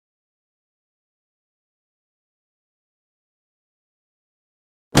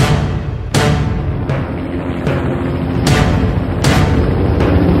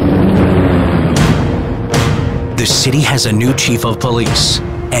The city has a new chief of police,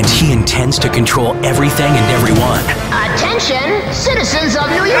 and he intends to control everything and everyone. Attention, citizens of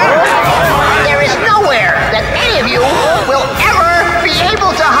New York! There is nowhere that any of you will ever be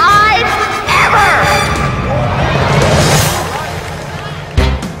able to hide, ever!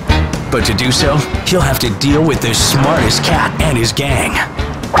 But to do so, he'll have to deal with the smartest cat and his gang.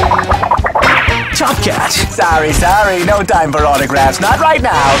 Top Cat. Sorry, no time for autographs, not right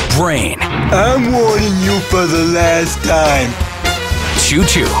now. Brain. I'm warning you for the last time. Choo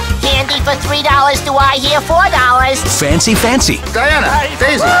Choo. Candy for $3, do I hear $4? Fancy. Diana,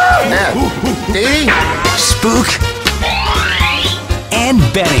 Daisy, Dee Dee, Spook. And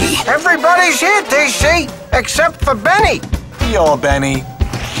Benny. everybody's here, DC, except for Benny. You're Benny.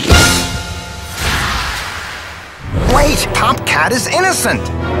 Wait, Top Cat is innocent.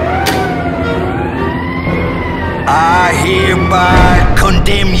 I hereby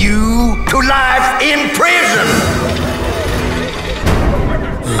condemn you to life in prison.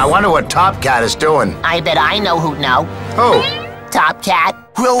 I wonder what Top Cat is doing. I bet I know who'd know. Who? Top Cat.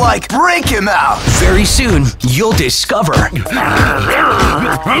 We'll, break him out. Very soon, you'll discover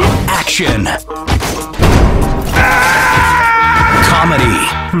action, comedy,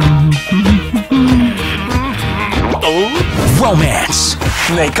 romance,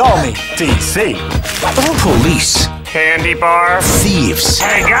 They call me TC. police, Candy bar. thieves,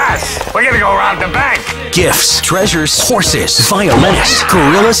 Hey, Gus, we're gonna go rob the bank. gifts, treasures, horses, violinists,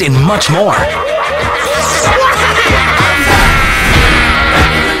 gorillas, and much more.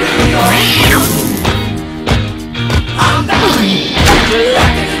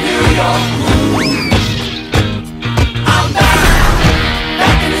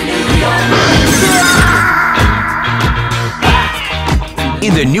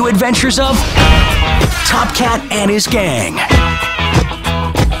 In the new adventures of Top Cat and his gang.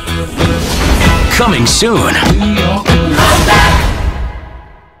 Coming soon.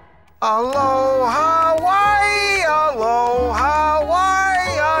 Allah.